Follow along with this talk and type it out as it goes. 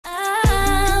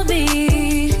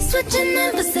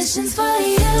Conversations for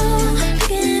you,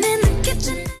 cooking in the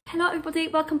kitchen. Hello everybody,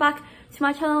 welcome back to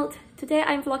my channel. Today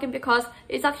I'm vlogging because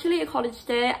it's actually a college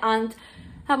day and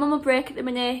I'm on my break at the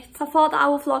minute. I thought that I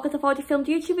would vlog as I've already filmed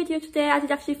a YouTube video today. I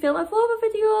did actually film a Vlogger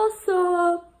video,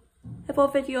 so a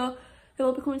Vlog video it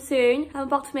will be coming soon. I'm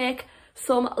about to make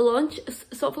some lunch.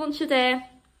 So for lunch today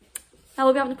I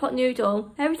will be having a pot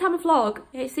noodle. Every time I vlog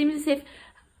it seems as if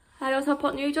I always have a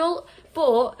pot noodle,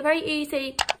 but very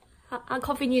easy and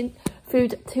convenient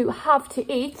food to have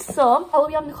to eat. So I will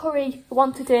be having a curry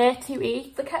one today to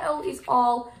eat. The kettle is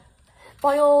all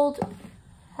boiled.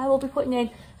 I will be putting in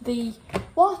the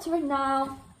water in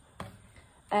now,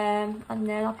 and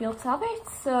then I'll be able to have it.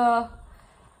 So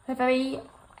I'm very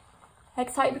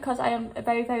excited because I am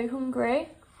very hungry.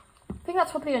 I think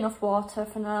that's probably enough water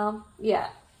for now. Yeah,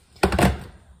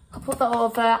 I'll put that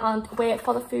over and wait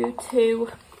for the food to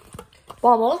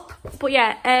warm up. But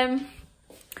yeah,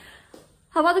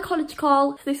 I've had a college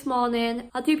call this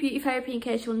morning. I do beauty therapy in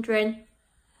case you're wondering.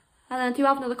 And I do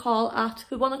have another call at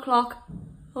 1 o'clock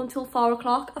until 4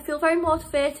 o'clock. I feel very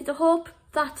motivated. I hope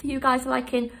that you guys are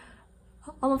liking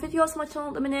all my videos on my channel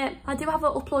at the minute. I do have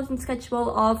an uploading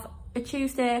schedule of a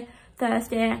Tuesday,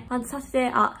 Thursday and Saturday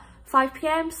at 5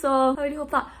 PM. So I really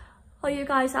hope that all you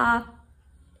guys are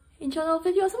enjoying all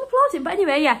the videos I'm uploading. But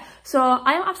anyway, yeah. So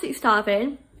I am absolutely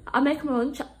starving. I'm making my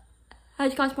lunch,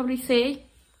 as you guys probably see.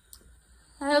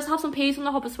 I also have some peas on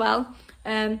the hob as well,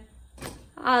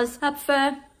 as I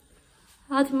prefer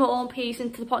adding my own peas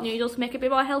into the pot noodles to make it a bit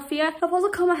more healthier. I've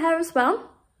also curled my hair as well.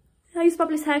 I use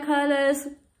Fabulous hair curlers.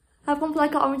 I've gone for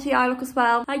like an orangey eye look as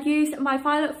well. I used my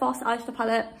Violet Foss eyeshadow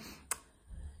palette.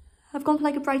 I've gone for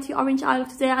like a brighty orange eye look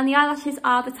today, and the eyelashes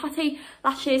are the Tatti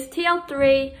Lashes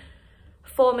TL3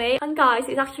 for me. And guys,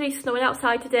 it's actually snowing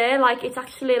outside today. Like, it's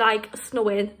actually like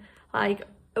snowing. Like,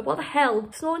 what the hell?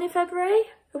 Snowing in February?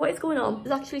 What is going on?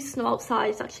 There's actually snow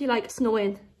outside. It's actually like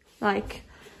snowing. Like,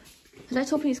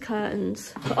 let's open these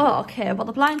curtains. Oh, okay. Well,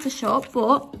 the blinds are shut,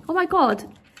 but oh my god,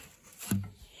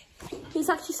 it's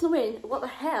actually snowing. What the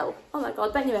hell? Oh my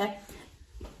god. But anyway,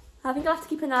 I think I'll have to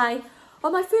keep an eye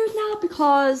on my food now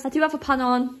because I do have a pan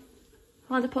on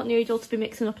and a pot noodle to be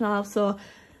mixing up now. So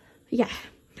yeah,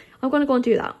 I'm gonna go and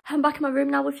do that. I'm back in my room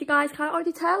now with you guys. Can't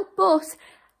already tell, but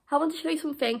I want to show you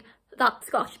something that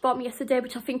Scott actually bought me yesterday,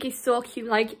 which I think is so cute.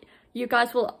 Like, you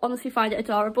guys will honestly find it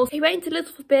adorable. He went into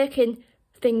Little baking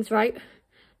things, right?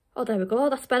 Oh, there we go,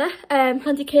 that's better.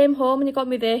 And he came home and he got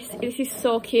me this. This is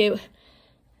so cute.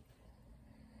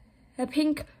 A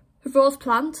pink rose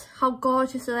plant. How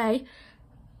gorgeous are they?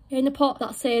 In a pot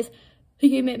that says,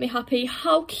 "You make me happy."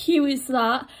 How cute is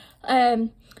that?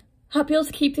 I'll be able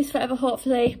to keep this forever,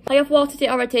 hopefully. I have watered it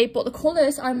already, but the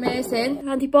colours are amazing.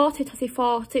 And he bought it as he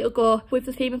thought it'll go with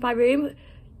the theme of my room,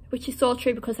 which is so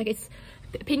true because like it's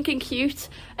pink and cute.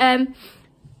 I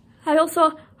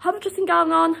also have a dressing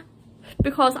gown on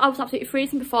because I was absolutely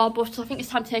freezing before, but I think it's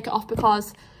time to take it off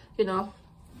because, you know.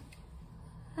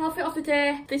 Outfit of the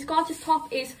day. This gorgeous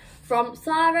top is from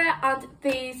Zara and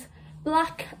these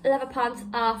black leather pants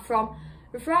are from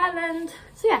River Island.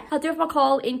 So yeah, I do have my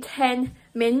call in 10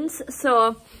 minutes,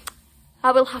 so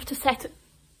I will have to set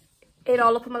it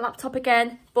all up on my laptop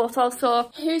again. But also,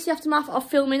 here's the aftermath of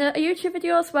filming a YouTube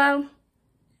video as well.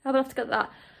 I will have to get that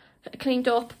cleaned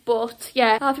up. But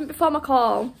yeah, I think before my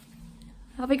call,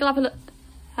 I think I'll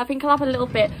have a little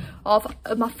bit of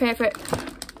my favourite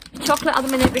chocolate at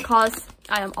the minute because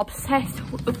I am obsessed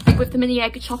with the mini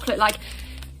egg chocolate. Like,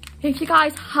 if you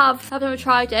guys have never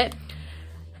tried it,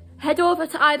 head over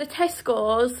to either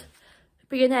Tesco's,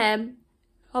 B&M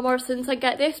or Morrison's and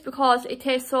get this because it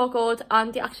tastes so good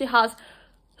and it actually has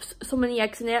so many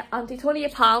eggs in it and it's only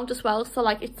 £1 as well, so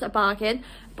like it's a bargain.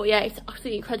 But yeah, it's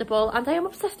absolutely incredible and I am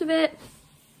obsessed with it.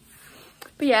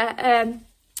 But yeah,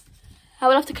 I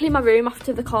will have to clean my room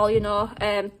after the call, you know.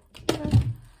 I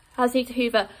just need to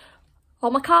hoover all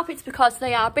my carpets because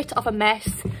they are a bit of a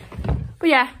mess. But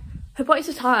yeah, what is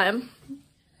the time?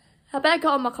 I better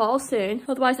get on my call soon,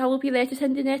 otherwise I will be late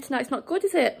attending it and that's not good,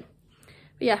 is it?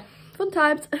 But yeah, fun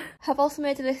times. I've also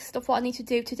made a list of what I need to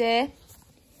do today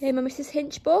in my Mrs.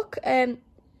 Hinch book. I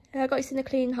got this in a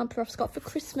clean hamper off Scott for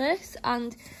Christmas,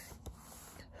 and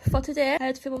for today I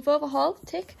had to film a overhaul,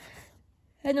 tick.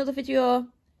 Another video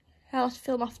I'll have to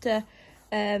film after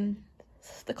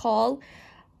the call.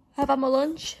 I've had my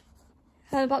lunch.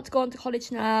 I'm about to go on to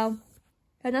college now,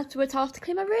 and afterwards I'll have to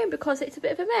clean my room because it's a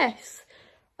bit of a mess.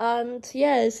 And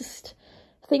yeah, there's just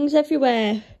things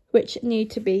everywhere which need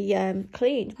to be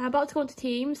cleaned. I'm about to go into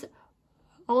Teams.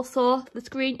 Also, the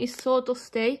screen is so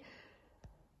dusty.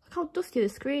 Look how dusty the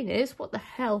screen is. What the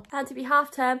hell? And to be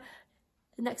half term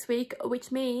next week,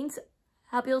 which means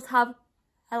I'll be able to have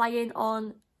a lie-in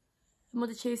on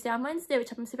Monday, Tuesday and Wednesday,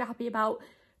 which I'm super happy about.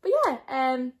 But yeah,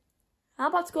 I'm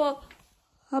about to go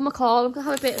on my call. I'm going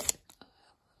to have a bit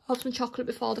of some chocolate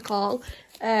before the call.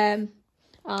 And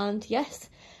yes,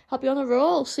 I'll be on a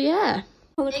roll. So yeah.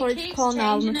 On the college call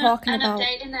now, and we're talking about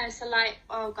updating though, so like,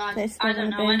 oh god, this I don't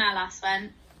know when I last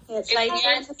went. It's like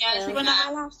when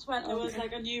I last went, there was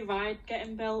like a new ride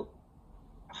getting built.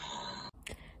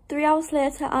 3 hours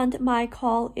later, and my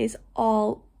call is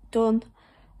all done.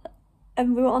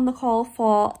 And we were on the call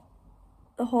for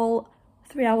the whole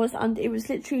 3 hours, and it was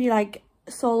literally like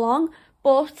so long.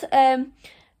 But I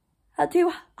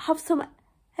do have some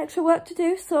extra work to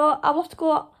do, so I'll have to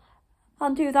go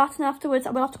and do that, and afterwards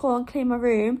I will have to go and clean my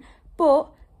room.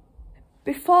 But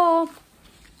before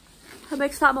I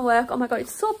make start my work, oh my god,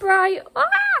 it's so bright. Ah!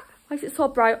 Why is it so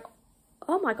bright?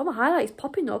 Oh my god, my highlight is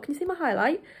popping though. Can you see my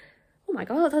highlight? Oh my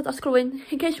god, that's glowing.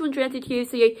 In case you're wondering, I did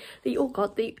use the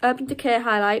Urban Decay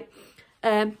highlight,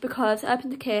 because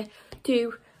Urban Decay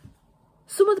do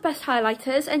some of the best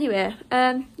highlighters. Anyway,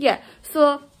 yeah,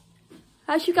 so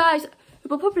as you guys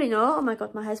will probably know, oh my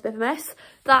god, my hair's a bit of a mess,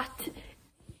 that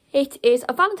it is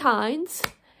a Valentine's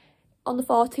on the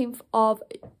 14th of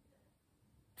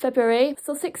February.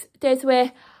 So 6 days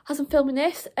away as I'm filming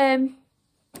this. I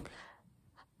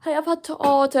have had to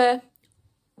order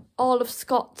all of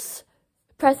Scott's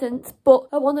presents, but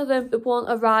one of them won't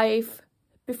arrive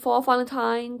before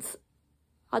Valentine's,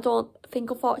 I don't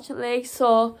think, unfortunately.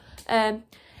 So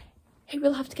he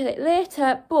will have to get it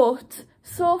later. But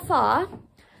so far,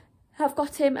 I've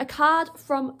got him a card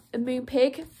from a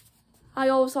Moonpig. I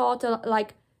always order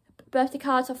like birthday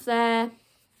cards off there,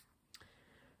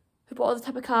 but other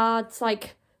type of cards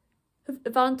like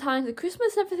Valentine's and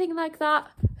Christmas and everything like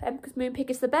that, because Moonpig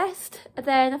is the best. And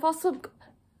then I've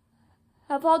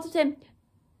ordered him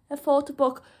a photo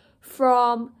book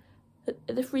from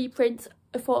the Free Print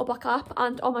photo book app,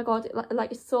 and oh my god,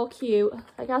 like it's so cute.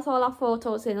 Like, it has all our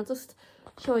photos in. I'll just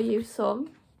show you some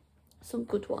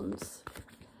good ones.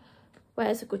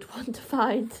 Where's a good one to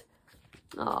find?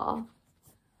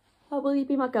 Oh, will you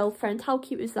be my girlfriend? How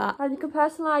cute is that? And you can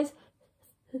personalise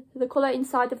the colour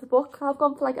inside of the book. I've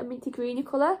gone for like a minty greeny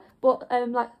colour, but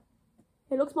like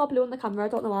it looks more blue on the camera, I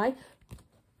don't know why.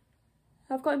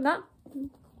 I've got him that.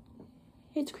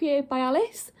 It's created by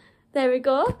Alice. There we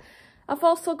go. I've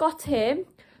also got him,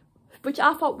 which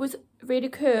I thought was really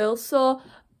cool. So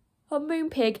on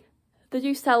Moonpig, they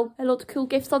do sell a lot of cool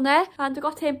gifts on there, and I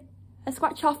got him a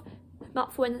scratch off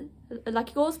map for when like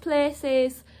he goes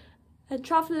places and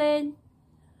travelling,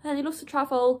 and he loves to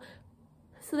travel.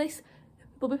 So this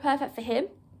will be perfect for him.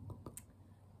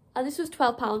 And this was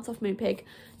 £12 off Moonpig,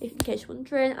 in case you're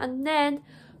wondering. And then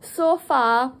so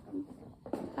far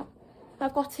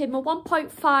I've got him a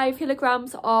 1.5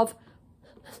 kilograms of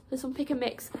some pick and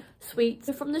mix sweets.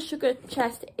 So from the sugar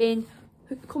chest in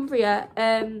Cumbria.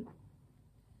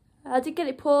 I did get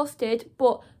it posted,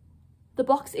 but the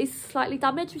box is slightly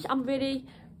damaged, which I'm really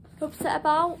upset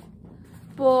about.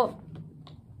 But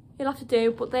you'll have to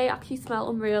do, but they actually smell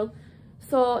unreal.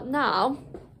 So now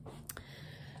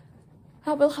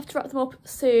I will have to wrap them up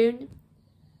soon.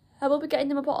 I will be getting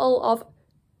them a bottle of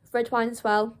red wine as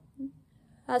well,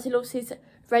 as he loves his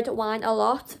red wine a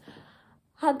lot.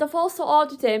 And I've also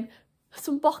ordered him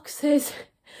some boxes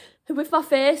with my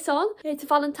face on. It's a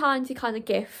Valentine's kind of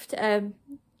gift.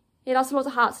 It has loads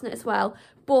of hearts in it as well.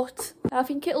 But I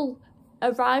think it'll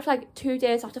arrive like 2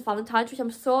 days after Valentine's, which I'm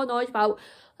so annoyed about.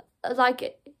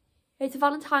 Like, it's a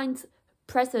Valentine's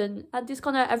present and it's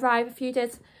gonna arrive a few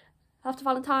days after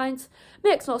Valentine's.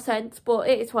 Makes no sense, but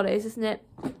it is what it is, isn't it?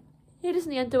 It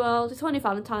isn't the end of the world. It's only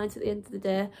Valentine's at the end of the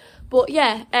day. But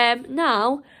yeah,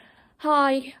 now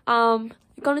I am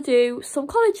gonna do some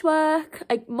college work,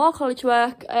 like more college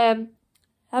work. I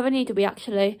need to be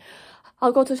actually.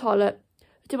 I'll go to the toilet,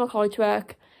 do my college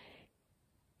work,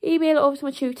 email it over to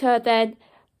my tutor, then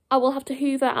I will have to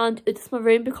hoover and dust my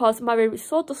room because my room is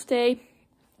so dusty.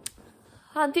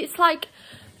 And it's like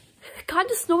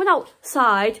kind of snowing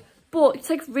outside, but it's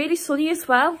like really sunny as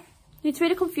well. It's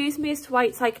really confused me as to why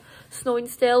it's like snowing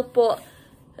still, but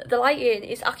the lighting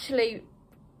is actually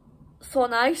so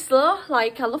nice though.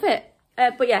 Like, I love it.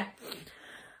 But yeah,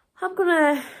 I'm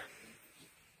gonna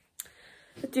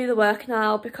do the work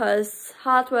now because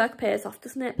hard work pays off,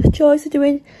 doesn't it? The choice of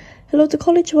doing a lot of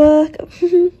college work.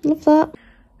 Love that.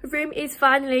 The room is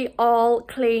finally all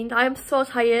cleaned. I am so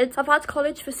tired. I've had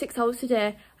college for 6 hours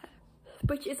today,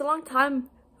 which is a long time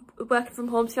working from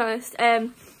home, to be honest.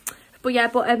 But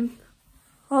yeah,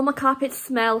 all my carpets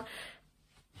smell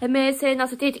amazing,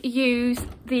 as I did use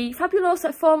the fabulous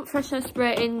foam freshener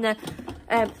spray in the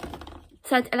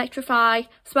scent Electrify,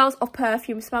 smells of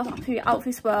perfume, smells absolutely out of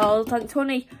this world, and it's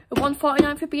only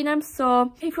 £1.49 for B&M.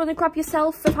 So if you want to grab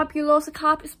yourself a fabulous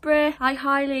carpet spray, I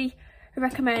highly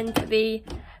recommend the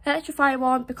Electrify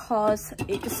one because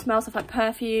it just smells of like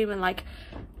perfume and like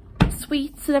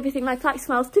sweets and everything like that. It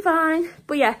smells divine.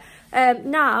 But yeah,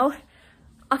 now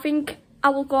I think I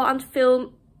will go and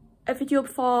film a video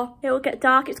before it will get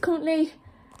dark. It's currently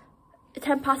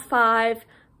 5:10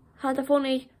 and I've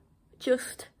only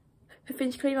just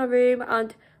finished cleaning my room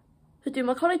and doing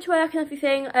my college work and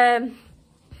everything,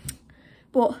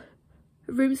 but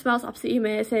the room smells absolutely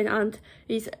amazing and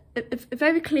is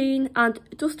very clean and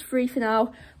dust free for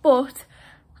now. But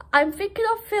I'm thinking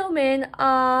of filming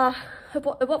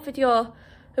what video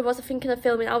was I thinking of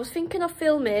filming? I was thinking of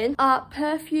filming a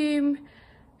perfume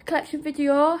collection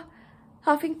video.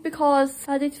 I think because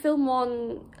I did film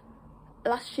one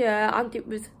last year and it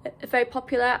was very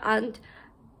popular, and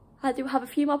I do have a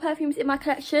few more perfumes in my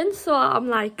collection, so I'm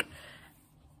like,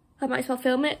 I might as well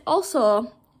film it.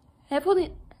 Also,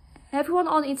 everyone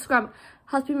on Instagram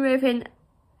has been raving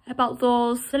about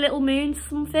the little moons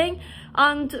something,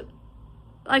 and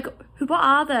like, what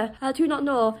are they? I do not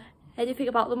know anything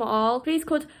about them at all. Please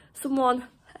could someone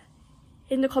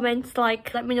in the comments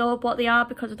like let me know what they are,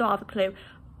 because I don't have a clue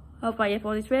of why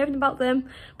everyone is raving about them.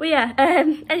 But yeah,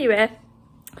 anyway,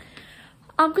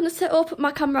 I'm gonna set up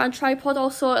my camera and tripod.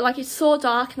 Also, like, it's so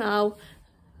dark now.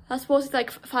 I suppose it's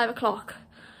like 5 o'clock,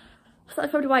 so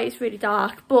that's probably why it's really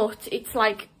dark, but it's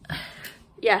like,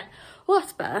 yeah, well,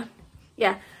 that's better.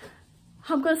 Yeah,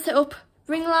 I'm gonna set up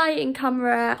ring light and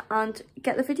camera and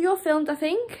get the video filmed. I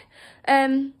think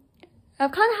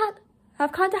I've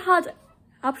kind of had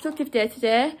a productive day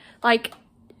today. Like,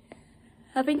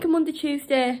 I think a Monday,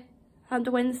 Tuesday and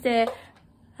a Wednesday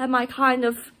are my kind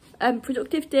of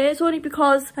productive days, only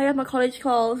because I have my college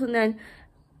calls and then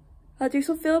I do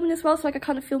some filming as well, so like I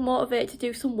kind of feel motivated to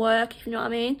do some work, if you know what I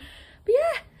mean. But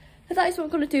yeah, that is what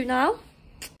I'm going to do now.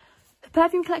 The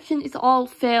perfume collection is all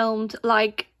filmed,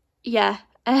 like, yeah.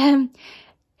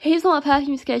 Here's all my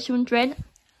perfumes in case you're wondering.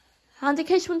 And in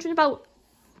case you're wondering about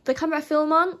the camera I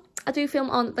film on, I do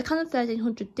film on the Canon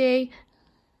 1300D.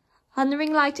 And the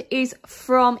ring light is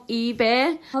from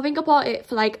eBay. I think I bought it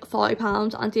for like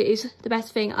 £40 and it is the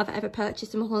best thing I've ever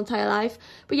purchased in my whole entire life.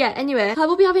 But yeah, anyway, I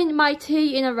will be having my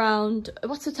tea in around,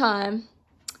 what's the time?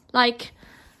 Like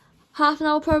half an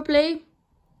hour probably.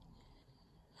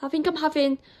 I think I'm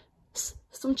having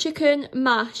some chicken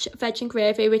mash, veg and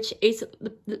gravy, which is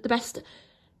the best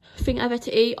thing ever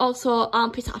to eat. Also,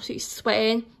 armpits are absolutely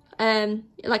sweating.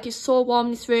 Like, it's so warm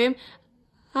in this room.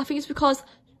 I think it's because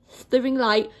the ring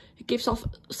light gives off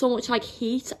so much like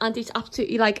heat and it's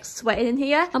absolutely like sweating in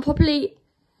here. I'm probably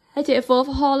edit a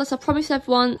Volvo haul, as I promised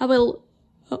everyone I will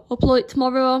upload it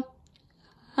tomorrow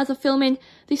as I'm filming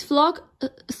this vlog.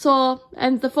 So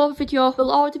the Volvo video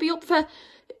will already be up for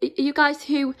you guys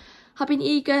who have been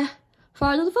eager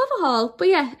for another Volvo haul. But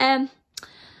yeah, I'm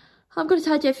going to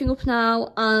tidy everything up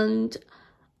now, and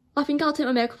I think I'll take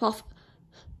my makeup off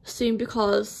soon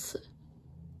because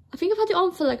I think I've had it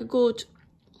on for like a good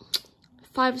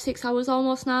 5 or 6 hours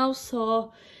almost now,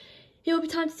 so it will be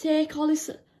time to take all this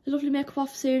lovely makeup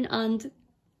off soon. And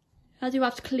I do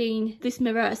have to clean this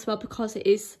mirror as well because it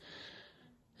is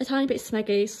a tiny bit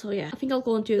smeggy, so yeah, I think I'll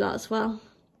go and do that as well.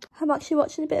 I'm actually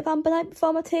watching a bit of Amber Night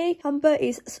before my tea. Amber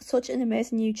is such an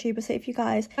amazing YouTuber, so if you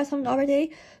guys haven't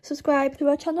already, subscribe to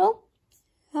her channel.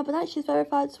 Amber Night, she's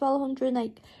verified as well,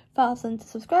 108,000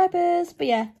 subscribers. But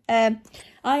yeah, I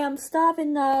am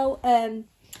starving now.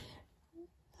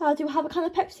 I do have a can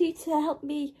of Pepsi to help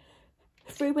me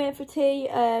through waiting for tea.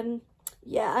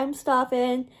 Yeah, I'm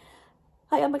starving.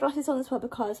 I have my glasses on as well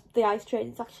because the eye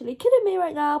strain is actually killing me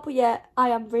right now. But yeah, I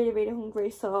am really, really hungry,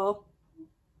 so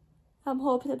I'm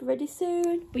hoping it'll be ready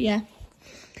soon. But yeah,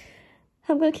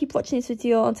 I'm going to keep watching this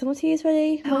video until my tea is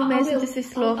ready. How amazing does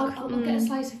this look? I'll get a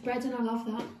slice of bread and I'll have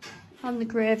that. And the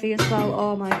gravy as well.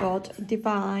 Oh my god,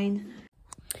 divine.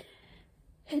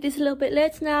 It is a little bit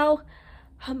late now.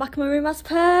 I'm back in my room as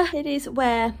per. It is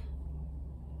where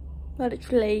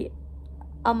literally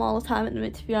I'm all the time at the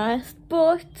minute, to be honest.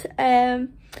 But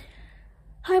I'm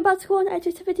about to go and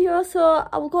edit a video, so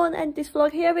I will go and end this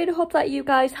vlog here. I really hope that you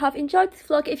guys have enjoyed this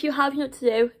vlog. If you have, you know what to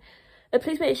do.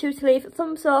 Please make sure to leave a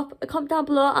thumbs up, a comment down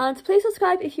below, and please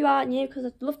subscribe if you are new, because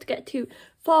I'd love to get to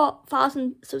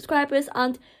 4,000 subscribers.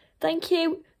 And thank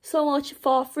you so much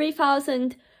for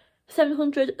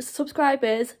 3,700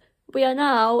 subscribers. We are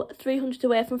now 300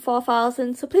 away from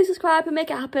 4,000, so please subscribe and make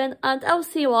it happen, and I will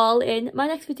see you all in my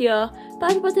next video. Bye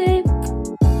everybody!